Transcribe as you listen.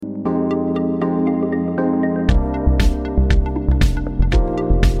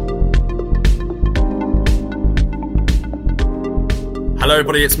Hello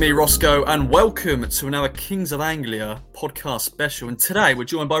everybody, it's me Roscoe and welcome to another Kings of Anglia podcast special, and today we're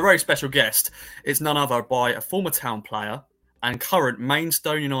joined by a very special guest. It's none other by a former Town player and current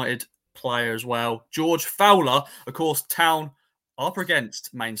Maidstone United player as well, George Fowler. Of course, Town are up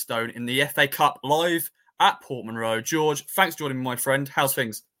against Maidstone in the FA Cup live at Portman Road. George, thanks for joining me, my friend. How's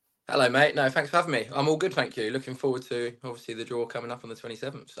things? Hello, mate. No, thanks for having me. I'm all good, thank you. Looking forward to, obviously, the draw coming up on the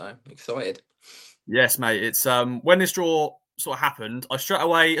 27th, so excited. Yes, mate. It's when this draw sort of happened, I straight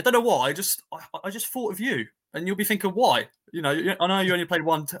away, I don't know why, I just thought of you, and you'll be thinking why. You know, I know you only played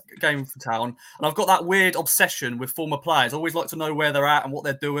one game for Town, and I've got that weird obsession with former players. I always like to know where they're at and what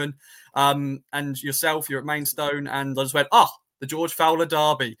they're doing. And yourself, you're at Maidstone, and I just went, the George Fowler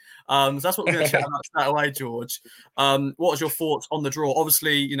derby. So that's what we're going to chat about straight away, George. What was your thoughts on the draw?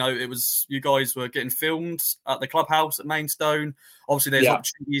 Obviously, you know, it was you guys were getting filmed at the clubhouse at Maidstone. Obviously, there's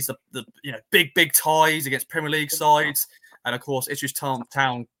opportunities, the big ties against Premier League sides, and of course, Ipswich Town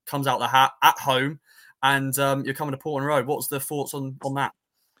comes out the hat at home, and you're coming to Portman Road. What's the thoughts on that?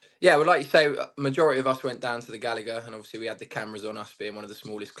 Yeah, well, like you say, majority of us went down to the Gallagher, and obviously we had the cameras on us, being one of the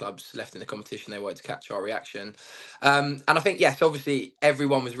smallest clubs left in the competition. They wanted to catch our reaction. And I think, yes, obviously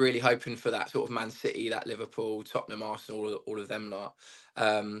everyone was really hoping for that sort of Man City, that Liverpool, Tottenham, Arsenal, all of them lot.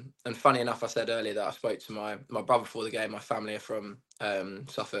 And funny enough, I said earlier that I spoke to my brother before the game. My family are from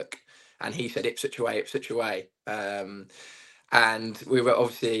Suffolk, and he said Ipswich away, Ipswich away. And we were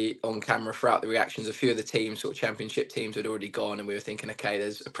obviously on camera throughout the reactions. A few of the teams, sort of championship teams, had already gone, and we were thinking, okay,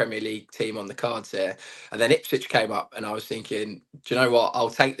 there's a Premier League team on the cards here. And then Ipswich came up, and I was thinking, do you know what? I'll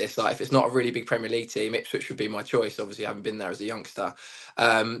take this. Like, if it's not a really big Premier League team, Ipswich would be my choice. Obviously, I haven't been there as a youngster.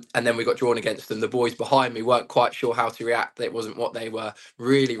 And then we got drawn against them. The boys behind me weren't quite sure how to react. It wasn't what they were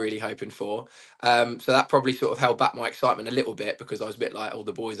really, really hoping for. So that probably sort of held back my excitement a little bit, because I was a bit like,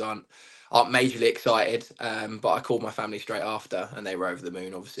 the boys aren't majorly excited, but I called my family straight after, and they were over the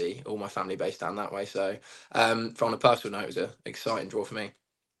moon. Obviously, all my family based down that way. So, from a personal note, it was an exciting draw for me.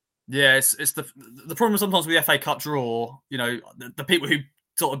 Yeah, it's the problem sometimes with the FA Cup draw. You know, the people who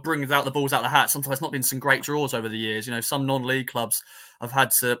sort of brings out the balls out of the hat. Sometimes it's not been some great draws over the years. You know, some non-league clubs have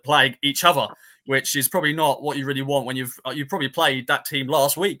had to play each other, which is probably not what you really want when you've probably played that team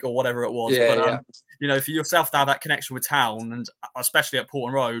last week or whatever it was. You know, for yourself to have that connection with Town, and especially at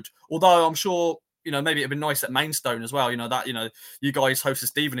Portman Road, although I'm sure, you know, maybe it'd been nice at Maidstone as well. You know, that, you know, you guys hosted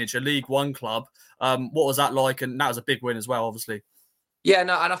Stevenage, a League One club. What was that like? And that was a big win as well, obviously. Yeah,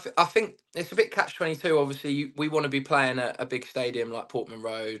 no, and I think it's a bit catch-22. Obviously, we want to be playing at a big stadium like Portman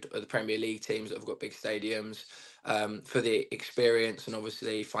Road, or the Premier League teams that have got big stadiums, for the experience and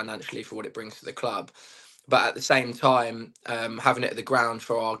obviously financially for what it brings to the club. But at the same time, having it at the ground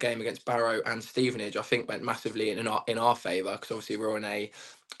for our game against Barrow and Stevenage, I think went massively in our favour, because obviously we're on a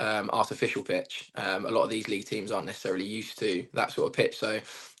artificial pitch. A lot of these league teams aren't necessarily used to that sort of pitch. So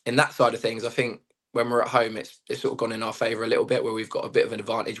in that side of things, I think when we're at home, it's sort of gone in our favour a little bit, where we've got a bit of an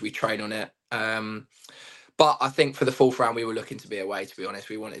advantage. We train on it. But I think for the fourth round, we were looking to be away, to be honest.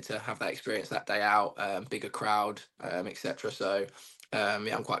 We wanted to have that experience that day out, bigger crowd, etc. So,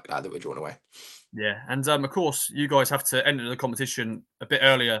 I'm quite glad that we're drawn away. Yeah, and of course, you guys have to enter the competition a bit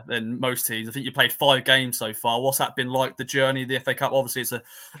earlier than most teams. I think you played 5 games so far. What's that been like, the journey, the FA Cup? Obviously, it's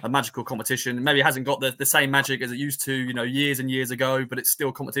a magical competition. Maybe it hasn't got the same magic as it used to, you know, years and years ago, but it's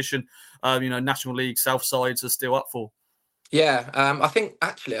still competition. You know, National League South sides are still up for. Yeah, I think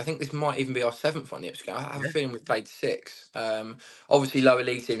this might even be our 7th on the Ipswich game. I have a feeling we've played 6. Obviously, lower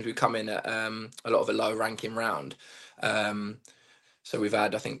league teams, we come in at a lot of a lower ranking round. So we've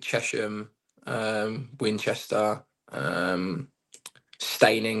had, I think, Chesham, Winchester,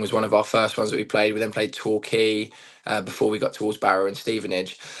 Staining was one of our first ones that we played. We then played Torquay before we got towards Barrow and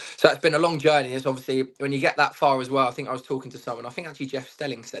Stevenage. So it's been a long journey. It's obviously, when you get that far as well, I think I was talking to someone, I think actually Jeff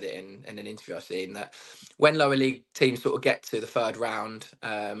Stelling said it in an interview I've seen, that when lower league teams sort of get to the 3rd round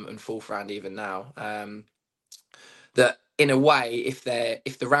and 4th round even now, that in a way, if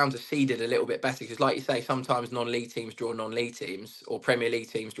the rounds are seeded a little bit better, because like you say, sometimes non-league teams draw non-league teams, or Premier League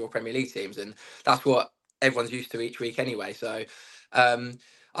teams draw Premier League teams, and that's what everyone's used to each week anyway. So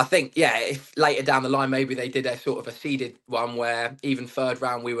I think, if later down the line maybe they did a sort of a seeded one where even 3rd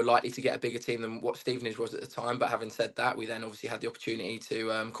round we were likely to get a bigger team than what Stevenage was at the time. But having said that, we then obviously had the opportunity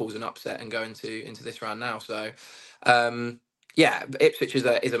to cause an upset and go into this round now. So Ipswich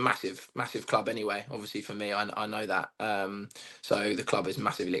is a massive club anyway. Obviously for me, I know that. So the club is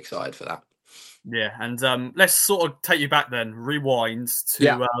massively excited for that. Yeah, and let's sort of take you back then, rewind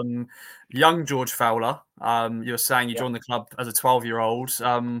to young George Fowler. You were saying you joined the club as a 12-year-old.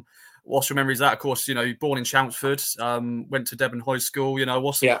 What's your memories of that? Of course, you know, born in Chelmsford, went to Devon High School. You know,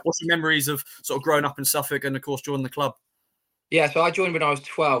 what's your memories of sort of growing up in Suffolk and, of course, joining the club? Yeah, so I joined when I was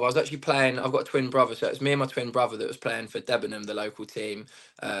 12. I was actually playing. I've got a twin brother, so it's me and my twin brother that was playing for Debenham, the local team.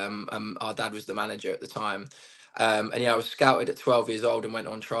 And our dad was the manager at the time. And yeah, I was scouted at 12 years old and went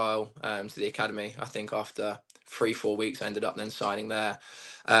on trial to the academy. I think after 3 4 weeks, I ended up then signing there.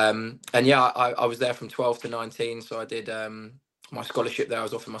 And yeah, I was there from 12 to 19. So I did my scholarship there. I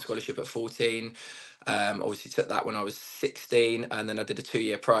was offered my scholarship at 14. Obviously took that when I was 16, and then I did a 2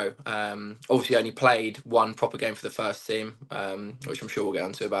 year pro. Obviously only played one proper game for the first team, which I'm sure we'll get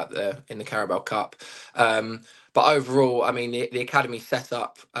onto about in the Carabao Cup. But overall, I mean, the academy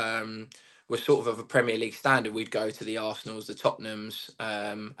setup was sort of a Premier League standard. We'd go to the Arsenals, the Tottenhams,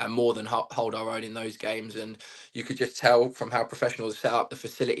 and more than hold our own in those games. And you could just tell from how professional the set up, the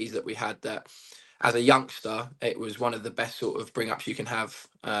facilities that we had, that as a youngster, it was one of the best sort of bring ups you can have.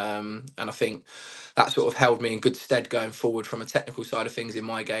 And I think that sort of held me in good stead going forward from a technical side of things in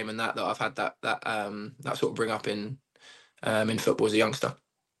my game, and that I've had that sort of bring up in football as a youngster.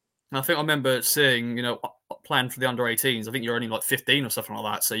 And I think I remember seeing, playing for the under 18s. I think you're only like 15 or something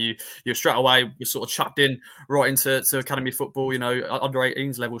like that. So you straight away you're sort of chucked in right into academy football, under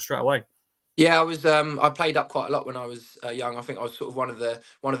 18s level straight away. Yeah, I played up quite a lot when I was young. I think I was sort of one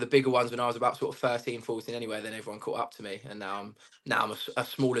of the bigger ones when I was about sort of 13, 14 anyway. Then everyone caught up to me, and now I'm a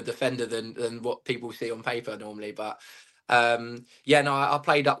smaller defender than what people see on paper normally. But yeah, no, I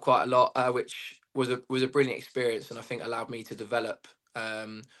played up quite a lot, which was a brilliant experience, and I think allowed me to develop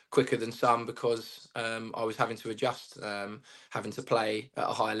quicker than some, because I was having to adjust, having to play at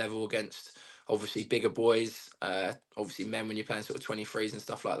a higher level against obviously bigger boys, obviously men when you're playing sort of 23s and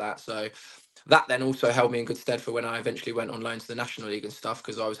stuff like that. So that then also held me in good stead for when I eventually went on loan to the National League and stuff,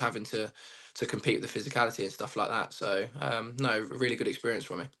 because I was having to compete with the physicality and stuff like that. So no, really good experience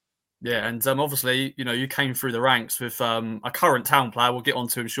for me. Yeah, and obviously, you came through the ranks with a current Town player. We'll get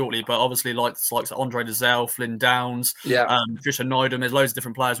onto him shortly, but obviously, like Andre Dezelle, Flynn Downs, Yeah. Trisha Nydam. There's loads of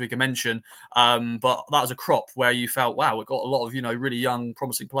different players we can mention. But that was a crop where you felt, wow, we've got a lot of really young,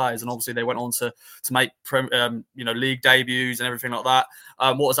 promising players, and obviously they went on to make league debuts and everything like that.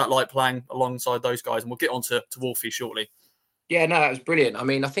 What was that like playing alongside those guys? And we'll get on to Wolfie shortly. Yeah, no, that was brilliant. I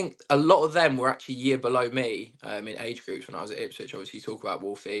mean, I think a lot of them were actually year below me in age groups when I was at Ipswich. Obviously, you talk about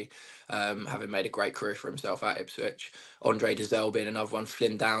Wolfie having made a great career for himself at Ipswich. Andre Dezelle being another one.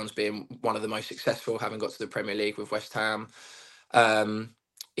 Flynn Downs being one of the most successful, having got to the Premier League with West Ham. Um,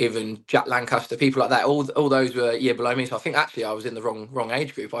 Even Jack Lancaster, people like that. All those were a year below me. So I think actually I was in the wrong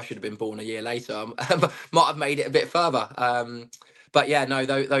age group. I should have been born a year later. Might have made it a bit further. But yeah, no,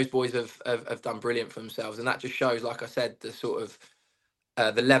 those boys have done brilliant for themselves, and that just shows, like I said, the sort of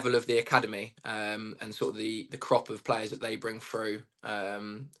the level of the academy, and sort of the crop of players that they bring through,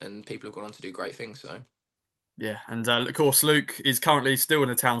 and people have gone on to do great things. So Yeah, and of course, Luke is currently still in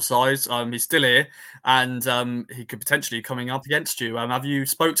the Town side. He's still here, and he could potentially coming up against you. Have you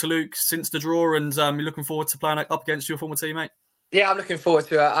spoke to Luke since the draw, and you're looking forward to playing up against your former teammate? yeah, I'm looking forward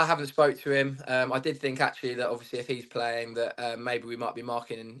to it. I haven't spoke to him. I did think actually that obviously if he's playing, that maybe we might be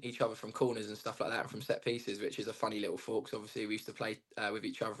marking each other from corners and stuff like that, and from set pieces, which is a funny little thought. 'Cause obviously we used to play with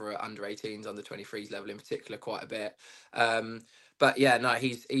each other at under 18s, under 23s level in particular, quite a bit. But yeah, no,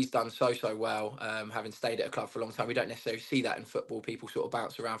 he's done so well. Having stayed at a club for a long time, we don't necessarily see that in football. People sort of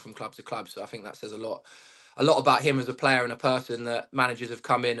bounce around from club to club, so I think that says a lot about him as a player and a person, that managers have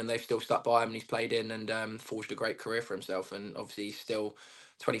come in and they've still stuck by him, and he's played in and forged a great career for himself. And obviously he's still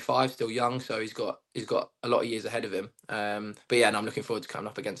 25, still young, so he's got a lot of years ahead of him. But yeah, and I'm looking forward to coming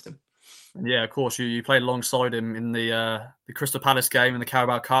up against him. Yeah, of course. You played alongside him in the Crystal Palace game in the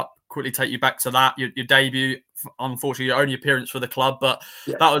Carabao Cup. Quickly take you back to that, your debut. Unfortunately, your only appearance for the club, but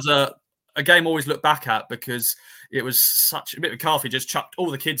Yeah. that was a game I always look back at, because it was such a bit of McCarthy just chucked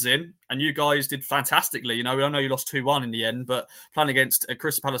all the kids in, and you guys did fantastically. I know you lost 2-1 in the end, but playing against a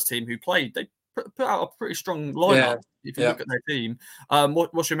Crystal Palace team who they put out a pretty strong lineup. Yeah. If you Yeah. look at their team,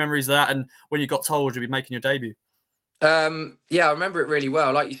 what's your memories of that? And when you got told you'd be making your debut? Yeah, I remember it really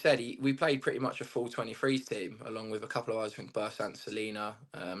well. Like you said, we played pretty much a full 23s team, along with a couple of others. I think Bursant, Selena,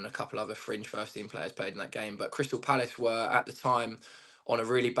 and a couple other fringe first team players played in that game. But Crystal Palace were at the time on a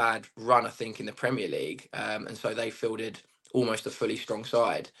really bad run, I think, in the Premier League, and so they fielded almost a fully strong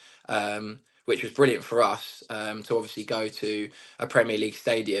side, which was brilliant for us, to obviously go to a Premier League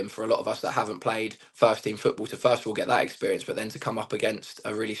stadium, for a lot of us that haven't played first team football, to first of all get that experience, but then to come up against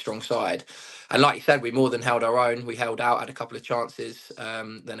a really strong side. And like you said, we more than held our own. We held out, had a couple of chances,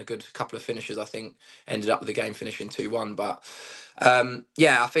 then a good couple of finishes, I think, ended up with the game finishing 2-1. But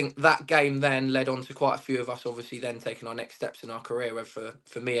yeah, I think that game then led on to quite a few of us obviously then taking our next steps in our career. Where for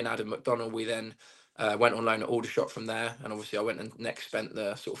me and Adam McDonnell, we then Went on loan at Aldershot from there, and obviously I went and next spent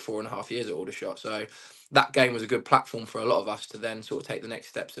the sort of 4.5 years at Aldershot. So that game was a good platform for a lot of us to then sort of take the next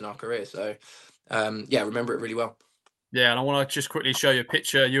steps in our career. So yeah, I remember it really well. Yeah, and I want to just quickly show you a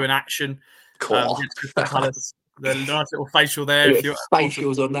picture, you in action Cool. against Crystal Palace. The nice little facial there. Yeah, If you're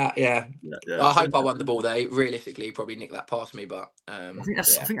facials on that, yeah. yeah, I hope and I won the ball there. Realistically, he probably nicked that past me, but I yeah,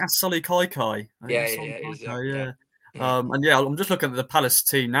 think that's Solly Kaikai. I think yeah, that's yeah, Solly yeah, it is, yeah, Kaikai, yeah. yeah. Mm. And yeah, I'm just looking at the Palace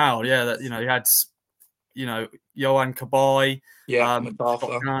team now. Yeah, that he had Johan Cabai, Yeah, Scott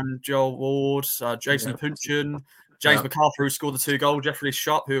MacArthur. Gunn, Joel Ward, Jason Yeah, Punchin, James yeah, MacArthur, who scored the 2 goals, Jeffrey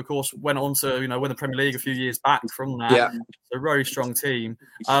Sharp, who of course went on to win the Premier League a few years back from that. yeah. So a very strong team.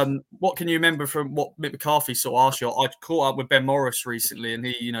 What can you remember from what Mick McCarthy sort of asked you? I caught up with Ben Morris recently, and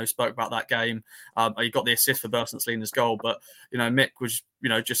he spoke about that game. He got the assist for Bersenslina's goal, but Mick was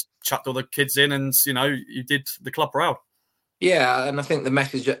just chucked all the kids in, and you did the club proud. Yeah, and I think the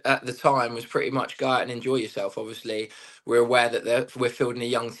message at the time was pretty much go out and enjoy yourself. Obviously, we're aware that we're fielding a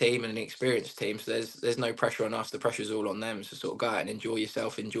young team and an experienced team, so there's no pressure on us. The pressure's all on them. So sort of go out and enjoy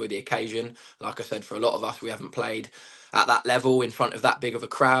yourself, enjoy the occasion. Like I said, for a lot of us, we haven't played at that level in front of that big of a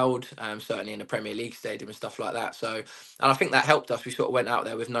crowd, certainly in a Premier League stadium and stuff like that. So, and I think that helped us. We sort of went out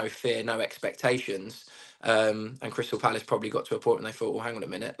there with no fear, no expectations. And Crystal Palace probably got to a point when they thought, well, hang on a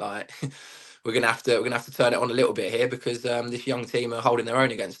minute, like we're gonna have to turn it on a little bit here because this young team are holding their own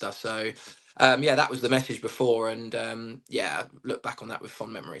against us. So yeah, that was the message before, and yeah, look back on that with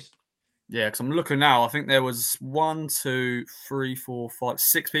fond memories. Yeah, because I'm looking now. I think there was 1, 2, 3, 4, 5,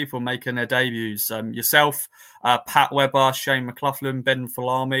 6 people making their debuts. Yourself, Pat Webber, Shane McLaughlin, Ben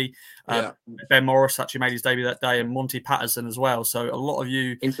Falami, Yeah, Ben Morris actually made his debut that day, and Monty Patterson as well. So a lot of you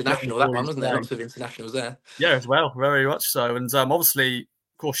young international that one boys wasn't there? there. Lots of internationals there. Yeah, as well, very much so. And obviously,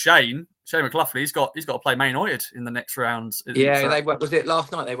 of course, Shane McLaughlin, he's got to play Man United in the next round. Yeah, was it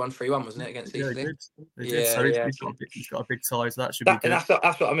last night they won 3-1, wasn't it, against Yeah, Eastleigh? they did. Yeah, So yeah. he's got a big tie. So that should be That, and good.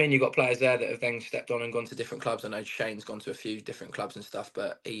 that's what I mean. You've got players there that have then stepped on and gone to different clubs. I know Shane's gone to a few different clubs and stuff,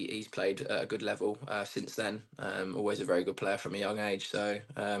 but he's played at a good level since then. Always a very good player from a young age. So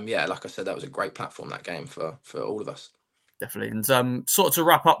yeah, like I said, that was a great platform, that game, for all of us. Definitely. And sort of to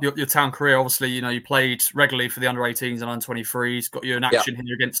wrap up your town career, obviously, you played regularly for the under 18s and under 23s. Got you in Yeah. action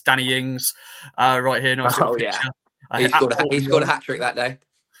here against Danny Ings, right here. Nice little Oh picture. yeah. He Portland scored a Road. hat trick that day.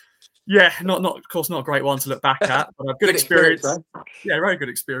 Yeah, not of course not a great one to look back at, but a good Good experience, experience. though. Yeah, very good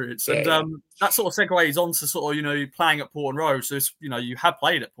experience. Yeah, And yeah. that sort of segues on to sort of playing at Portland Road. So it's, you have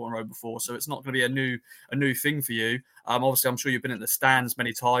played at Portland Road before, so it's not going to be a new thing for you. Obviously, I'm sure you've been in the stands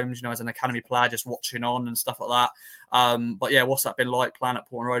many times, as an academy player, just watching on and stuff like that. But yeah, what's that been like playing at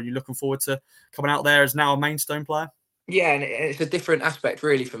Portland Road? Are you looking forward to coming out there as now a Maidstone player? Yeah, and it's a different aspect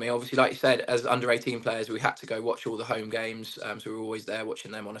really for me. Obviously, like you said, as under 18 players, we had to go watch all the home games. So we were always there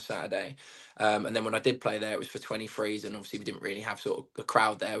watching them on a Saturday. And then when I did play there, it was for 23s, and obviously we didn't really have sort of a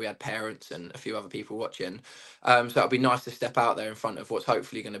crowd there. We had parents and a few other people watching. So it'd be nice to step out there in front of what's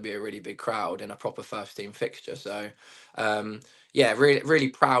hopefully going to be a really big crowd in a proper first team fixture. So yeah, really, really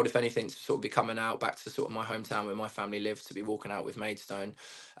proud, if anything, to sort of be coming out back to sort of my hometown where my family lives, to be walking out with Maidstone,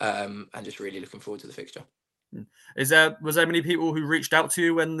 and just really looking forward to the fixture. Was there many people who reached out to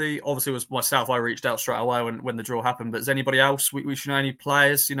you when obviously it was myself, I reached out straight away when the draw happened, but is anybody else we should know, any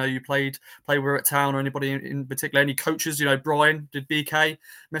players you played with at town, or anybody in particular, any coaches? Brian, did BK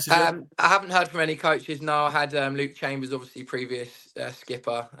message you? I haven't heard from any coaches. No, I had Luke Chambers, obviously previous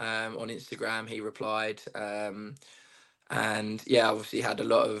skipper, on Instagram. He replied. And yeah, obviously had a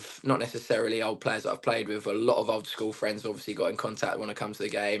lot of, not necessarily old players that I've played with, a lot of old school friends obviously got in contact when I come to the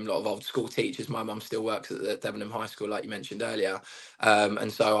game. A lot of old school teachers. My mum still works at the Debenham High School, like you mentioned earlier, and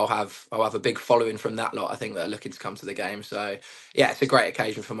so I'll have a big following from that lot, I think, that are looking to come to the game. So yeah, it's a great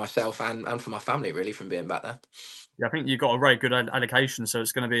occasion for myself and for my family, really, from being back there. Yeah, I think you got a very good allocation, so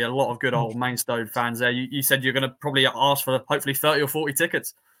it's going to be a lot of good old Maidstone fans there. You said you're going to probably ask for hopefully 30 or 40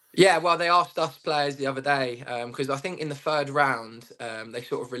 tickets. Yeah, well, they asked us players the other day because I think in the third round they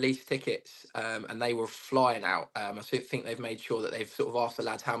sort of released tickets and they were flying out. I think they've made sure that they've sort of asked the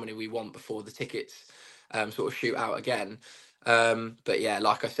lads how many we want before the tickets sort of shoot out again. But yeah,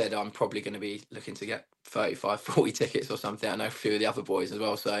 like I said, I'm probably going to be looking to get 35, 40 tickets or something. I know a few of the other boys as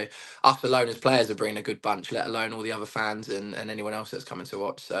well. So us alone as players are bringing a good bunch, let alone all the other fans and anyone else that's coming to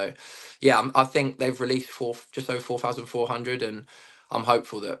watch. So yeah, I think they've released just over 4,400, and I'm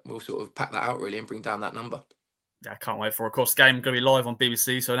hopeful that we'll sort of pack that out really and bring down that number. Yeah, I can't wait for it. Of course, the game going to be live on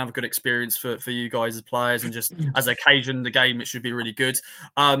BBC, so another good experience for you guys as players, and just as an occasion, the game, it should be really good.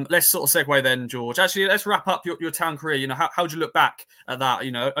 Let's sort of segue then, George. Actually, let's wrap up your town career. How do you look back at that?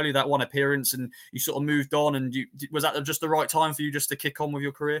 Only that one appearance, and you sort of moved on, and was that just the right time for you just to kick on with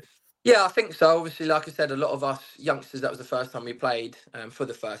your career? Yeah, I think so. Obviously, like I said, a lot of us youngsters, that was the first time we played for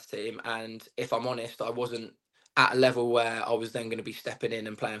the first team. And if I'm honest, I wasn't at a level where I was then going to be stepping in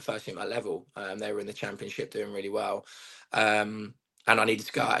and playing first team at that level. They were in the championship doing really well. Um, and I needed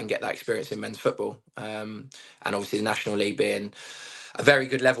to go out and get that experience in men's football. And obviously, the National League being a very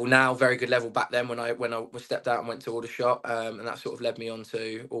good level now, very good level back then when I was stepped out and went to Aldershot, and that sort of led me on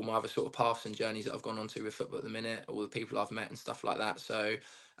to all my other sort of paths and journeys that I've gone on to with football at the minute, all the people I've met and stuff like that. So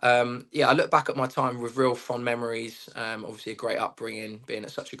yeah, I look back at my time with real fond memories. Obviously, a great upbringing, being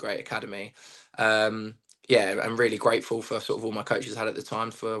at such a great academy. Yeah, I'm really grateful for sort of all my coaches I had at the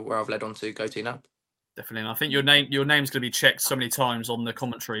time for where I've led on to go to now. Definitely, and I think your name's going to be checked so many times on the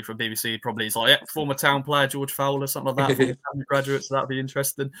commentary for BBC. Probably it's like, yeah, former Town player George Fowler, something like that, former Town graduate. So that'll be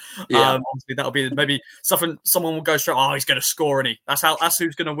interesting. Yeah. Obviously, that'll be maybe something. Someone will go straight. Oh, he's going to score, and that's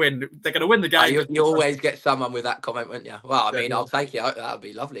who's going to win. They're going to win the game. You always get someone with that comment, wouldn't you? Well, I Yeah, mean, I'll take it. That would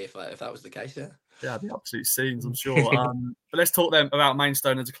be lovely if that was the case. Yeah. yeah, the absolute scenes, I'm sure. But let's talk then about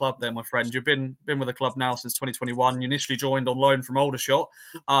Maidstone as a club, then, my friend. You've been with the club now since 2021. You initially joined on loan from Aldershot.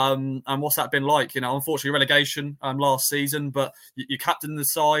 And what's that been like? You know, unfortunately, relegation last season, but you captained the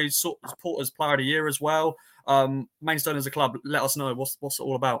side, supporters player of the year as well. Maidstone as a club, let us know what's it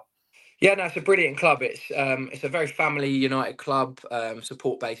all about. Yeah, no, it's a brilliant club. It's a very family united club.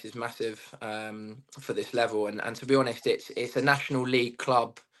 Support base is massive for this level, and to be honest, it's a National League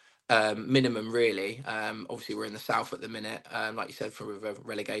club minimum really. Obviously, we're in the south at the minute, like you said, for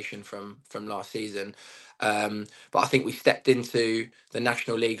relegation from last season. But I think we stepped into the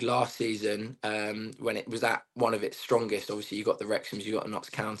National League last season when it was at one of its strongest. Obviously, you got the Wrexhams, you got the Notts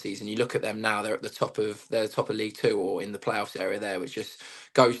Counties, and you look at them now; they're at the top of League Two or in the playoffs area there, which just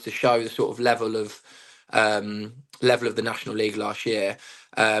goes to show the sort of level of the National League last year.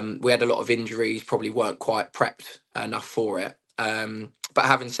 We had a lot of injuries, probably weren't quite prepped enough for it. But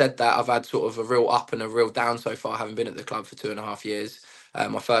having said that, I've had sort of a real up and a real down so far, having been at the club for 2.5 years.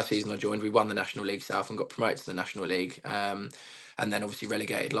 My first season I joined, we won the National League South and got promoted to the National League. And then obviously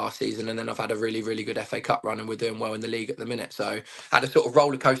relegated last season. And then I've had a really, really good FA Cup run and we're doing well in the league at the minute. So had a sort of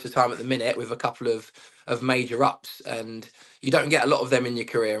roller coaster time at the minute with a couple of major ups. And you don't get a lot of them in your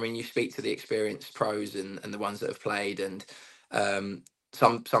career. I mean, you speak to the experienced pros and the ones that have played, and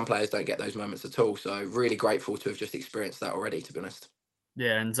some players don't get those moments at all. So really grateful to have just experienced that already, to be honest.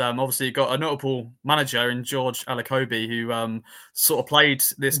 Yeah, and obviously you've got a notable manager in George Alacobi who sort of played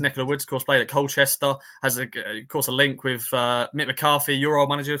this neck of the woods, of course, played at Colchester, has, of course, a link with Mick McCarthy, your old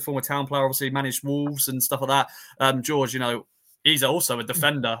manager, former Town player, obviously managed Wolves and stuff like that. George, you know, he's also a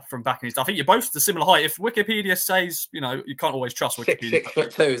defender from back in his day. I think you're both the similar height. If Wikipedia says, you know, you can't always trust Wikipedia.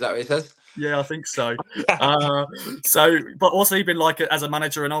 6'2", is that what it says? Yeah, I think so. But also he's been like as a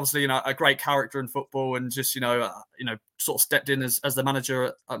manager, and obviously, you know, a great character in football, and just sort of stepped in as the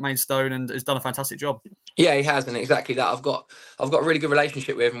manager at Maidstone and has done a fantastic job. Yeah, he has, and exactly that. I've got a really good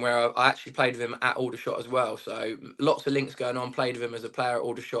relationship with him, where I actually played with him at Aldershot as well. So lots of links going on. Played with him as a player at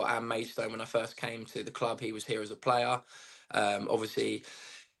Aldershot and Maidstone when I first came to the club. He was here as a player. Obviously,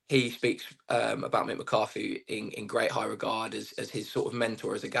 he speaks about Mick McCarthy in great high regard as his sort of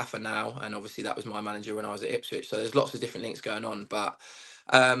mentor as a gaffer now, and obviously that was my manager when I was at Ipswich. So there's lots of different links going on. But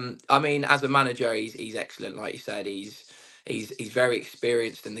I mean, as a manager, he's excellent. Like you said, he's very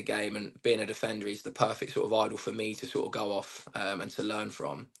experienced in the game, and being a defender, he's the perfect sort of idol for me to sort of go off and to learn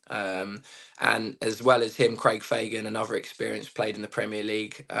from. And as well as him, Craig Fagan, another experienced, played in the Premier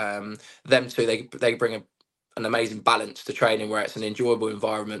League. Them two, they bring an amazing balance to training, where it's an enjoyable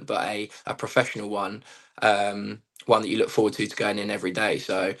environment but a professional one, one that you look forward to going in every day.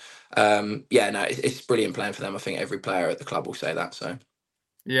 So yeah, no, it's brilliant playing for them. I think every player at the club will say that. So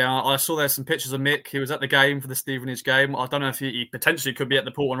Yeah, I saw there's some pictures of Mick. He was at the game for the Stevenage game. I don't know if he potentially could be at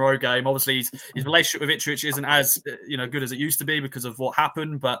the Portland Road game. Obviously, his relationship with Ipswich isn't as good as it used to be because of what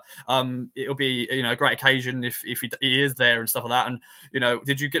happened. But it'll be a great occasion if he is there and stuff like that. And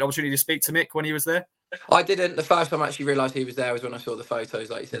did you get an opportunity to speak to Mick when he was there? I didn't. The first time I actually realised he was there was when I saw the photos,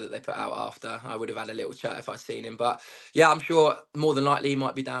 like you said, that they put out after. I would have had a little chat if I'd seen him. But yeah, I'm sure more than likely he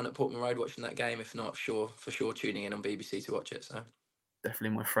might be down at Portman Road watching that game. If not, for sure tuning in on BBC to watch it. So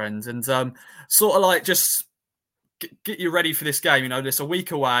Definitely, my friends. And sort of like just get you ready for this game. There's a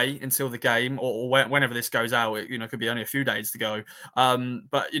week away until the game, or whenever this goes out. It could be only a few days to go.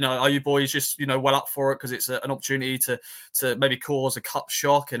 But are you boys just well up for it, because it's an opportunity to maybe cause a cup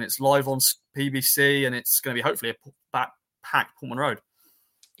shock, and it's live on PBC, and it's going to be hopefully a packed Portman Road.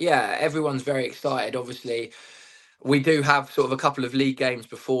 Yeah, everyone's very excited. Obviously, we do have sort of a couple of league games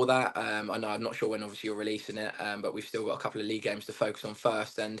before that. I know I'm not sure when obviously you're releasing it, but we've still got a couple of league games to focus on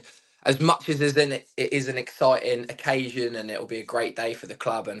first. And as much as it is an exciting occasion and it'll be a great day for the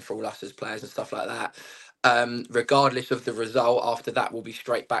club and for all us as players and stuff like that, regardless of the result, after that we'll be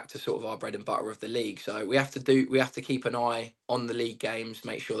straight back to sort of our bread and butter of the league. So we have to keep an eye on the league games,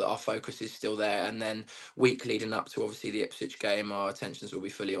 make sure that our focus is still there, and then week leading up to obviously the Ipswich game, our attentions will be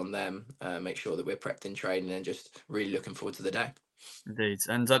fully on them. Make sure that we're prepped in training and just really looking forward to the day. Indeed.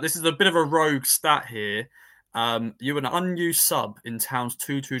 And this is a bit of a rogue stat here. You were an unused sub in Town's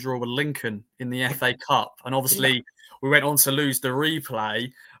 2-2 draw with Lincoln in the FA Cup. And Yeah. obviously, we went on to lose the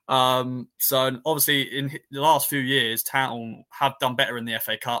replay. So obviously, in the last few years, Town have done better in the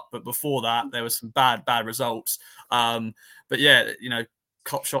FA Cup. But before that, there was some bad results. But yeah,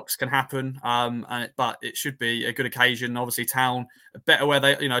 cup shocks can happen, but it should be a good occasion. Obviously, Town better where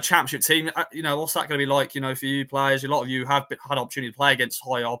they, a championship team. What's that going to be like? For you players, a lot of you have had opportunity to play against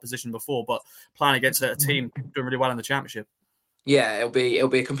high opposition before, but playing against a team doing really well in the championship. Yeah, it'll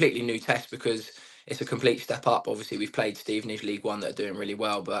be a completely new test because it's a complete step up. Obviously, we've played Stevenage League One that are doing really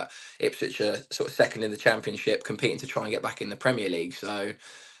well, but Ipswich are sort of second in the Championship, competing to try and get back in the Premier League. So,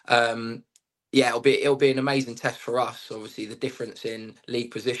 um, yeah, it'll be an amazing test for us. Obviously, the difference in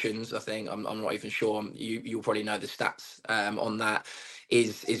league positions, I think I'm not even sure. You'll probably know the stats on that.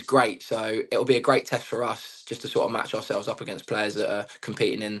 Is great. So it'll be a great test for us just to sort of match ourselves up against players that are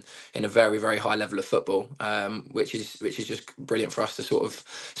competing in a very very high level of football, which is just brilliant for us to sort of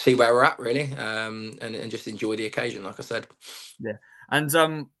see where we're at really, and just enjoy the occasion. Like I said. Yeah.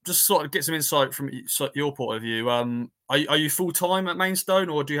 And just sort of get some insight from your point of view. Are you full time at Maidstone,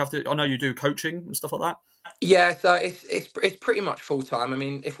 or do you have to? I know you do coaching and stuff like that. Yeah, so it's pretty much full time. I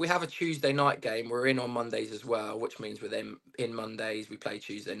mean, if we have a Tuesday night game, we're in on Mondays as well, which means we're then in Mondays. We play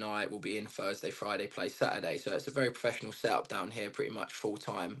Tuesday night. We'll be in Thursday, Friday, play Saturday. So it's a very professional setup down here, pretty much full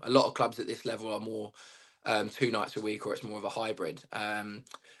time. A lot of clubs at this level are more 2 nights a week, or it's more of a hybrid.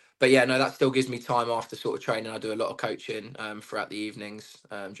 But yeah, no, that still gives me time after sort of training. I do a lot of coaching throughout the evenings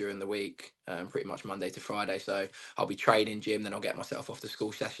during the week, pretty much Monday to Friday. So I'll be training gym, then I'll get myself off to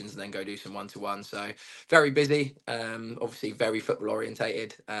school sessions and then go do some one-to-one. So very busy, obviously very football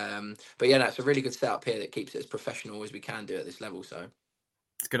orientated. But yeah, no, it's a really good setup here that keeps it as professional as we can do at this level. So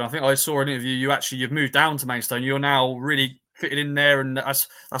It's good. I think I saw an interview. You've moved down to Maidstone. You're now really fitted in there, and that's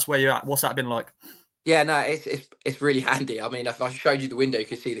where you're at. What's that been like? yeah, no, it's really handy. I mean, if I showed you the window, you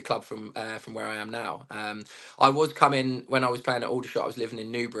could see the club from where I am now. I was coming when I was playing at Aldershot. I was living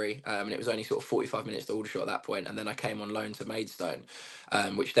in Newbury, and it was only sort of 45 minutes to Aldershot at that point. And then I came on loan to Maidstone,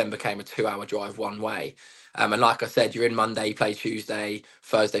 which then became a 2-hour drive one way. And like I said, you're in Monday, you play Tuesday,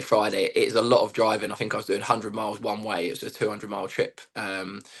 Thursday, Friday. It is a lot of driving. I think I was doing 100 miles one way. It was a 200-mile trip,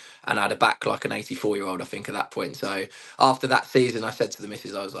 and I had a back like an 84-year-old, I think, at that point. So after that season, I said to the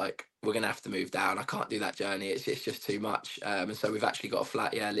missus, I was like, we're going to have to move down. I can't do that journey. It's just too much. And so we've actually got a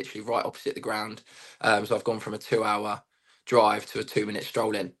flat, yeah, literally right opposite the ground. So I've gone from a 2-hour drive to a 2-minute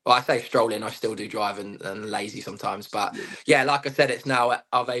stroll in. Well, I say stroll in, I still do drive and lazy sometimes. But yeah, like I said, it's now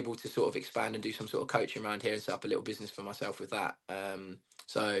I'm able to sort of expand and do some sort of coaching around here and set up a little business for myself with that.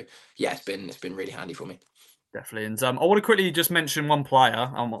 So yeah, it's been really handy for me. Definitely. And I want to quickly just mention one player.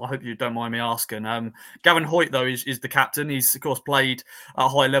 I hope you don't mind me asking. Gavin Hoyt, though, is the captain. He's, of course, played at a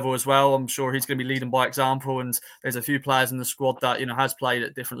high level as well. I'm sure he's going to be leading by example. And there's a few players in the squad that, has played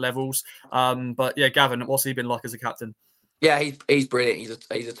at different levels. But yeah, Gavin, what's he been like as a captain? Yeah, he's brilliant.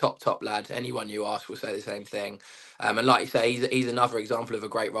 He's a top lad. Anyone you ask will say the same thing. And like you say, he's another example of a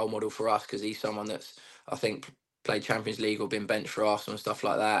great role model for us because he's someone that's I think played Champions League or been benched for Arsenal and stuff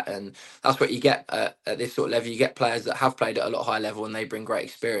like that. And that's what you get at this sort of level. You get players that have played at a lot higher level and they bring great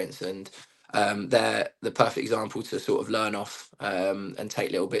experience. And they're the perfect example to sort of learn off and take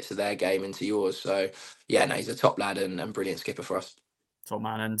little bits of their game into yours. So yeah, no, he's a top lad and brilliant skipper for us. Top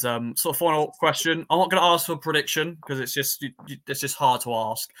man. And sort of final question. I'm not going to ask for a prediction because it's just hard to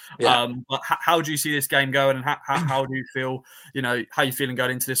ask. Yeah. But how do you see this game going, and how do you feel? How you feeling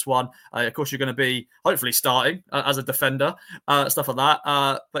going into this one? Of course, you're going to be hopefully starting as a defender, stuff like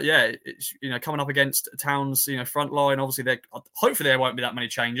that. But yeah, it's coming up against Town's front line. Obviously, hopefully there won't be that many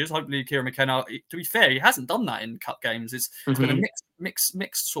changes. Hopefully, Kieran McKenna. To be fair, he hasn't done that in cup games. It's been a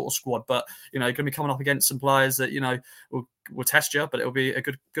mixed sort of squad, but going to be coming up against some players that will test you, but it'll be a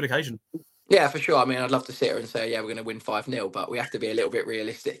good occasion. Yeah, for sure. I mean, I'd love to sit here and say, yeah, we're going to win 5-0, but we have to be a little bit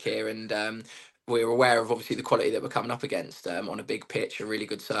realistic here. And we're aware of obviously the quality that we're coming up against on a big pitch, a really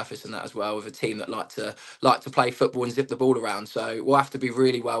good surface, and that as well, with a team that like to play football and zip the ball around. So we'll have to be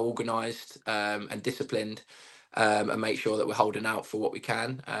really well organised and disciplined. and make sure that we're holding out for what we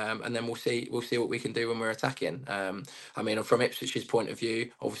can, and then we'll see what we can do when we're attacking. I mean, from Ipswich's point of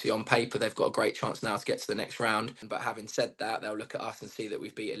view, obviously on paper they've got a great chance now to get to the next round. But having said that, they'll look at us and see that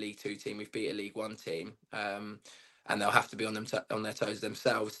we've beat a League Two team, we've beat a League One team, and they'll have to be on their toes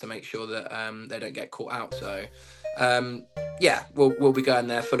themselves to make sure that they don't get caught out. So. Yeah, we'll be going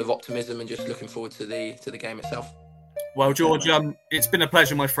there full of optimism and just looking forward to the game itself. Well, George, it's been a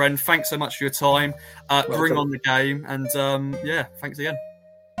pleasure, my friend. Thanks so much for your time. Bring on the game, and thanks again.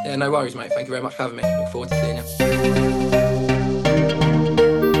 Yeah, no worries, mate. Thank you very much for having me. Look forward to seeing you.